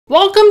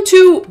Welcome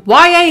to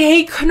Why I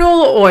Hate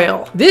Canola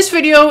Oil. This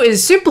video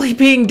is simply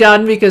being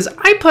done because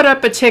I put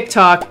up a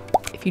TikTok.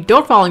 If you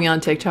don't follow me on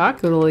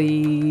TikTok, go to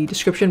the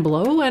description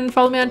below and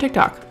follow me on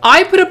TikTok.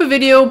 I put up a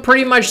video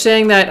pretty much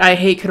saying that I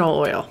hate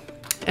canola oil.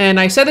 And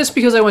I said this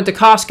because I went to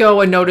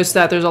Costco and noticed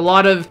that there's a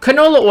lot of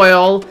canola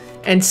oil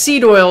and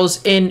seed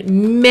oils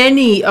in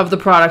many of the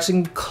products,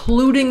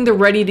 including the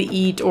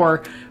ready-to-eat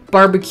or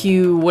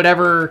barbecue,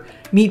 whatever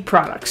meat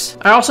products.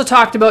 I also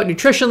talked about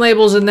nutrition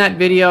labels in that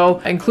video,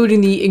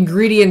 including the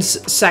ingredients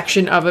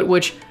section of it,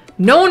 which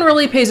no one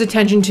really pays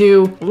attention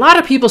to. A lot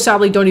of people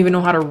sadly don't even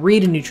know how to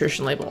read a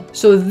nutrition label.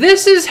 So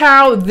this is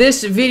how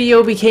this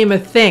video became a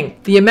thing.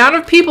 The amount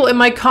of people in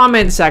my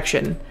comment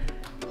section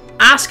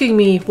asking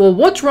me, well,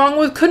 what's wrong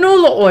with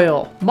canola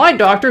oil? My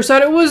doctor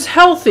said it was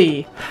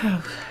healthy.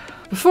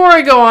 Before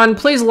I go on,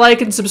 please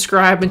like and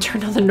subscribe and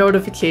turn on the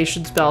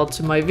notifications bell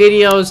to my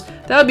videos.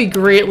 That would be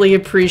greatly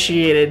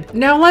appreciated.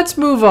 Now let's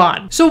move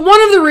on. So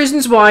one of the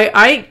reasons why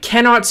I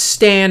cannot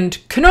stand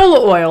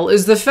canola oil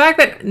is the fact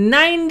that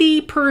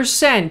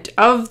 90%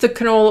 of the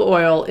canola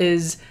oil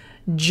is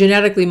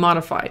genetically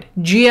modified.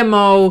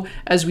 GMO,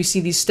 as we see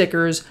these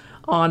stickers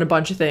on a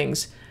bunch of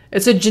things.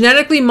 It's a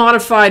genetically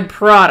modified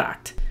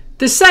product.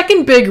 The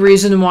second big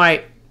reason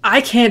why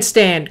I can't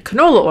stand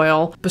canola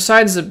oil,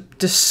 besides the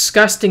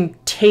disgusting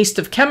taste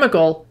of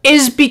chemical,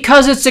 is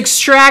because it's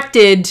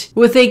extracted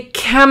with a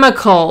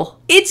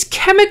chemical. It's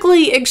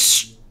chemically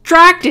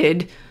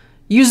extracted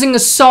using a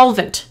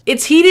solvent.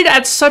 It's heated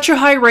at such a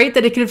high rate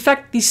that it can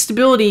affect the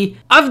stability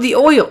of the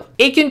oil.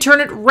 It can turn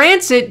it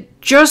rancid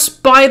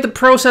just by the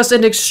process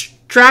in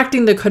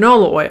extracting the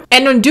canola oil.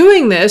 And in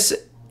doing this,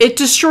 it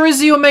destroys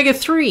the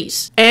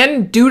omega-3s.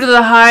 And due to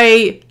the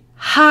high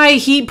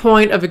heat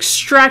point of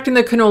extracting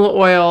the canola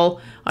oil,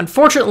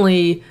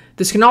 unfortunately,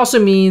 this can also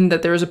mean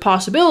that there is a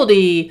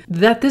possibility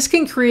that this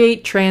can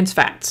create trans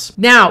fats.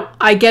 Now,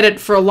 I get it,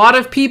 for a lot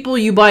of people,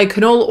 you buy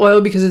canola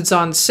oil because it's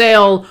on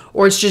sale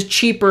or it's just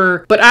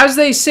cheaper, but as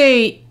they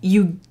say,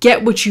 you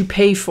get what you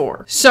pay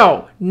for.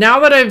 So, now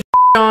that I've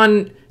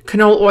on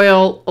canola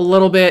oil a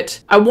little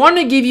bit, I want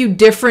to give you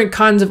different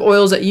kinds of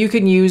oils that you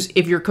can use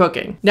if you're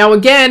cooking. Now,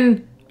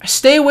 again,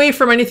 stay away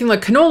from anything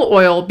like canola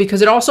oil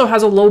because it also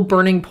has a low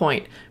burning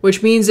point,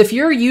 which means if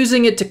you're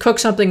using it to cook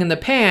something in the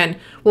pan,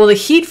 well, the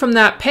heat from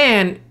that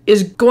pan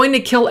is going to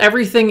kill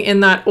everything in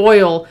that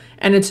oil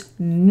and it's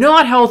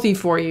not healthy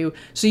for you.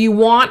 So you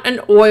want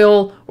an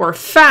oil or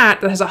fat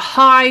that has a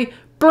high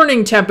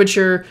burning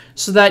temperature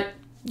so that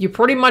you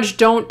pretty much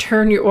don't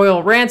turn your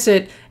oil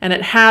rancid and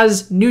it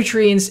has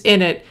nutrients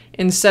in it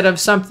instead of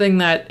something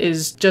that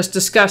is just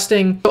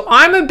disgusting. So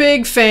I'm a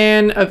big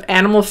fan of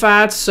animal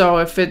fats, so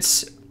if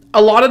it's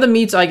a lot of the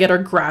meats I get are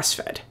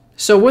grass-fed.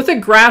 So with a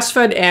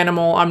grass-fed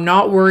animal, I'm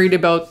not worried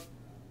about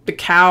the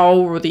cow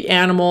or the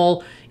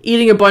animal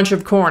eating a bunch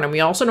of corn. And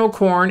we also know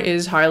corn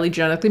is highly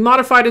genetically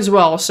modified as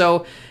well.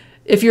 So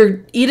if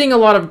you're eating a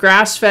lot of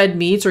grass-fed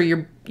meats or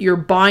you're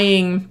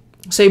buying,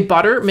 say,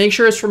 butter, make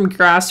sure it's from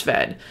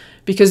grass-fed,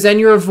 because then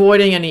you're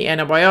avoiding any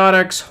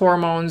antibiotics,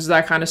 hormones,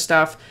 that kind of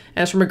stuff,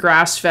 and it's from a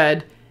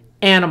grass-fed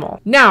animal.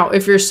 Now,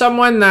 if you're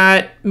someone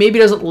that maybe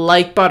doesn't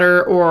like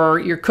butter or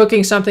you're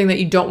cooking something that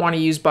you don't want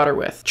to use butter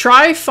with,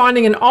 try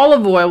finding an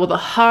olive oil with a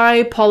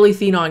high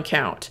polyphenol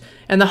count.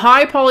 And the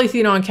high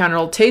polyphenol count,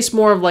 it'll taste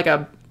more of like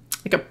a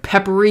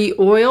peppery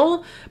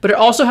oil, but it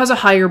also has a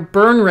higher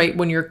burn rate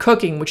when you're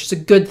cooking, which is a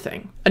good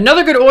thing.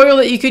 Another good oil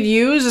that you could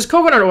use is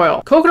coconut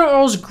oil. Coconut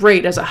oil is great.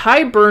 It has a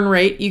high burn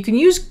rate. You can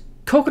use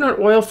coconut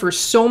oil for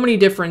so many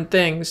different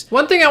things.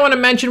 One thing I want to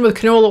mention with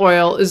canola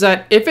oil is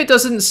that if it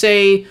doesn't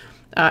say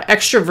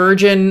extra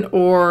virgin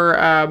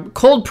or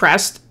cold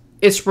pressed,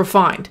 it's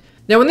refined.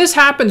 Now when this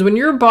happens, when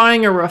you're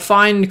buying a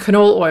refined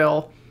canola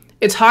oil,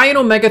 it's high in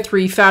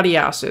omega-3 fatty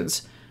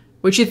acids,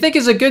 which you think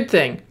is a good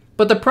thing.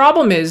 But the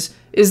problem is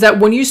that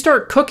when you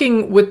start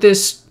cooking with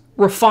this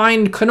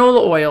refined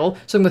canola oil,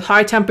 something with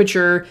high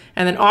temperature,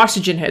 and then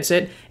oxygen hits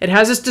it, it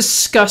has this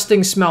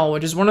disgusting smell,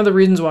 which is one of the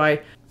reasons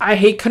why I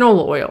hate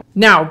canola oil.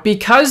 Now,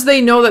 because they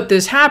know that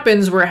this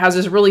happens where it has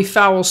this really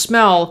foul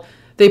smell,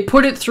 they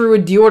put it through a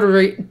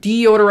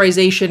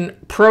deodorization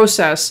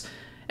process,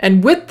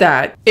 and with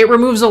that, it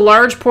removes a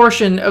large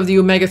portion of the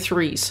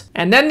omega-3s.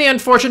 And then the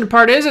unfortunate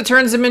part is it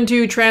turns them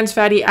into trans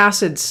fatty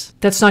acids.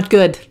 That's not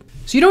good.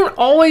 So you don't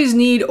always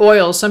need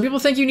oil. Some people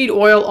think you need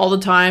oil all the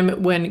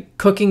time when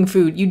cooking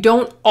food. You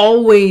don't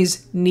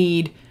always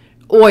need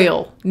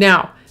oil.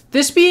 Now,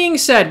 this being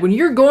said, when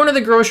you're going to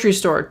the grocery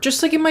store,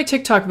 just like in my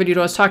TikTok video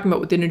I was talking about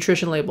with the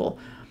nutrition label,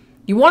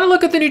 you want to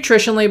look at the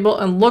nutrition label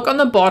and look on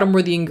the bottom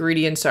where the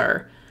ingredients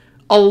are.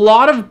 A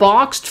lot of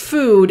boxed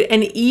food,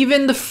 and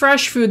even the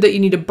fresh food that you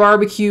need to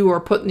barbecue or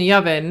put in the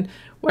oven,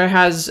 where it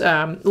has,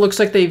 looks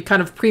like they've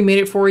kind of pre-made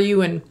it for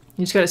you and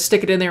you just got to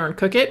stick it in there and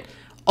cook it.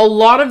 A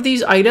lot of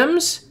these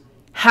items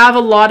have a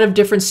lot of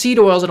different seed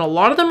oils, and a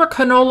lot of them are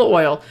canola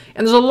oil.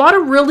 And there's a lot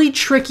of really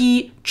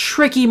tricky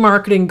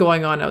marketing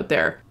going on out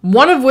there.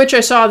 One of which I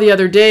saw the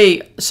other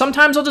day,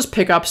 sometimes I'll just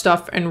pick up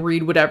stuff and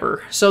read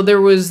whatever. So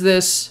there was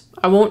this,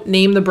 I won't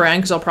name the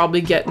brand because I'll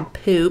probably get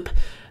poop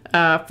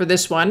for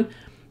this one.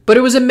 but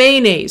it was a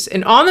mayonnaise.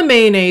 And on the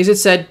mayonnaise, it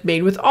said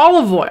made with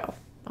olive oil.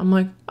 I'm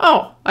like,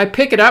 oh, I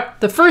pick it up.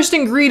 The first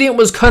ingredient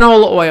was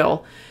canola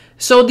oil.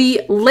 So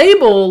the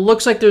label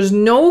looks like there's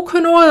no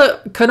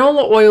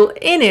canola oil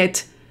in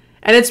it,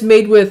 and it's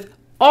made with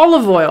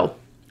olive oil.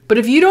 But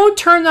if you don't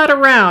turn that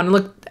around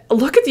and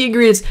look at the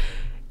ingredients,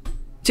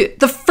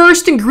 the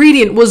first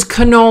ingredient was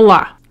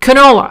canola.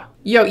 Canola.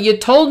 Yo, you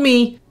told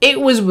me it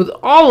was with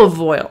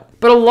olive oil.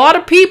 But a lot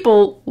of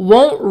people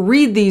won't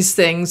read these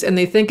things and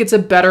they think it's a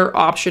better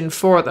option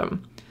for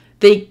them.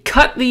 They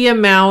cut the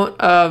amount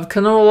of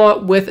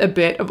canola with a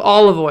bit of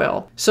olive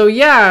oil. So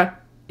yeah,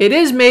 it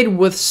is made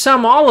with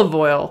some olive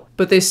oil,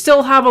 but they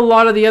still have a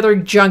lot of the other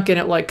junk in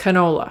it like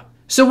canola.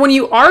 So when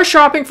you are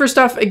shopping for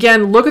stuff,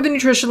 again, look at the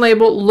nutrition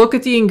label, look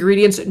at the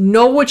ingredients,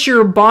 know what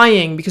you're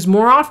buying, because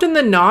more often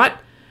than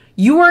not,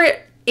 you are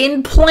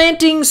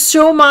implanting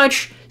so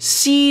much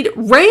rancid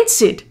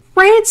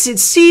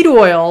seed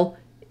oil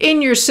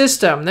in your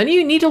system. Then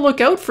you need to look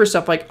out for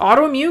stuff like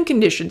autoimmune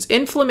conditions,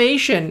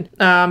 inflammation,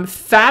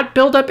 fat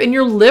buildup in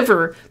your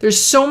liver.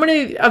 There's so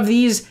many of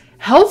these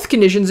health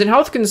conditions and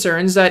health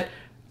concerns that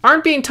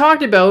aren't being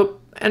talked about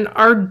and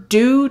are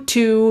due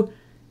to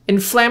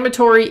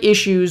inflammatory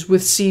issues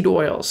with seed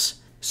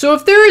oils. So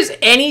if there is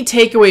any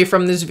takeaway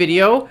from this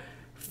video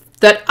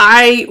that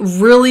I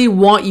really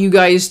want you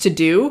guys to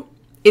do,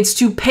 it's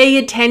to pay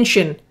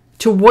attention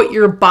to what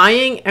you're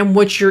buying and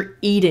what you're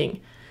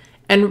eating.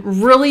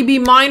 And really be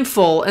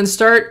mindful and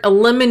start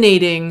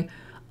eliminating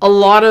a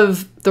lot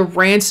of the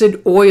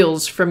rancid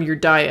oils from your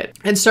diet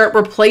and start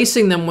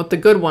replacing them with the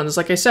good ones.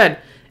 Like I said,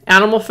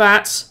 animal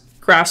fats,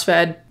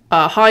 grass-fed,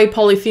 high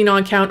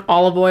polyphenol count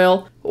olive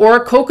oil,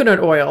 or coconut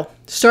oil.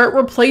 Start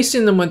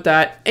replacing them with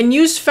that and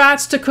use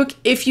fats to cook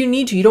if you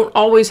need to. You don't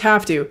always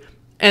have to.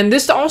 And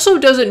this also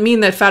doesn't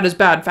mean that fat is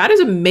bad. Fat is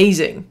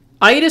amazing.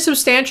 I eat a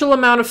substantial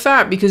amount of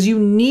fat because you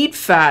need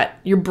fat.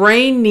 Your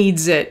brain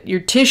needs it. Your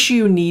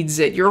tissue needs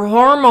it. Your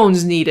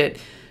hormones need it.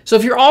 So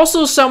if you're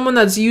also someone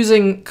that's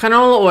using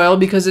canola oil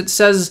because it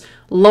says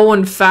low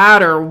in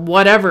fat or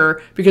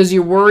whatever because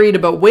you're worried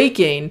about weight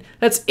gain,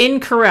 that's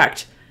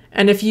incorrect.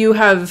 And if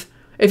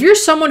you're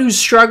someone who's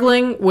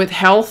struggling with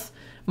health,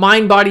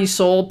 mind, body,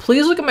 soul,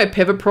 please look at my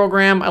pivot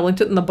program. I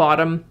linked it in the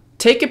bottom.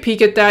 Take a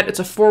peek at that. It's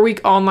a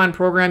 4-week online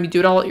program. You do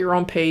it all at your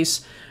own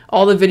pace.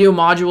 All the video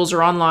modules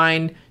are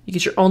online. You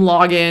get your own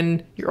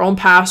login, your own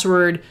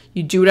password.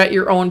 You do it at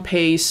your own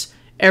pace.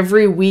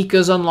 Every week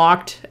is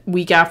unlocked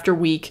week after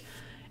week.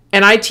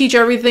 And I teach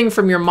everything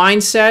from your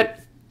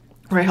mindset,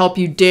 where I help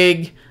you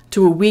dig,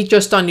 to a week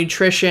just on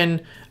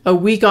nutrition, a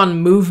week on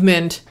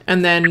movement,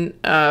 and then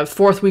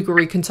 4th week where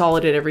we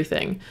consolidate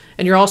everything.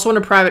 And you're also in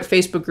a private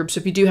Facebook group. So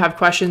if you do have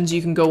questions,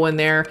 you can go in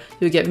there.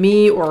 You'll get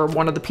me or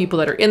one of the people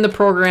that are in the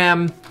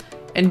program,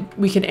 and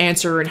we can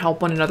answer and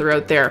help one another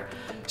out there.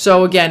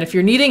 So again, if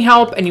you're needing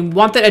help and you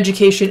want that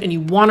education and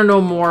you want to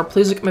know more,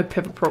 please look at my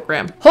pivot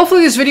program.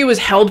 Hopefully this video has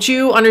helped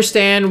you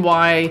understand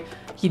why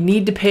you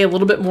need to pay a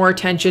little bit more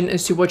attention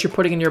as to what you're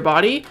putting in your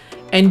body.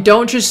 And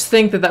don't just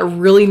think that that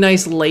really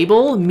nice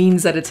label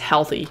means that it's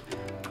healthy.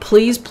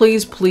 Please,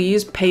 please,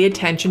 please pay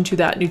attention to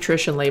that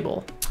nutrition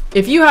label.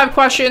 If you have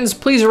questions,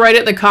 please write it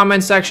in the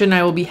comment section.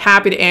 I will be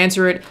happy to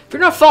answer it. If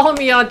you're not following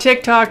me on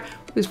TikTok,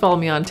 please follow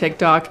me on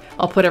TikTok.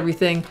 I'll put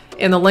everything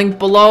in the link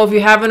below. If you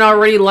haven't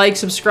already, like,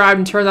 subscribe,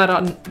 and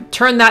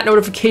turn that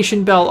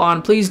notification bell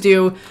on. Please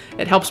do.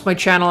 It helps my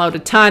channel out a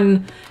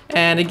ton.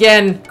 And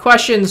again,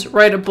 questions,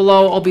 write it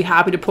below. I'll be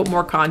happy to put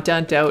more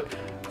content out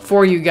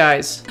for you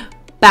guys.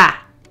 Bye.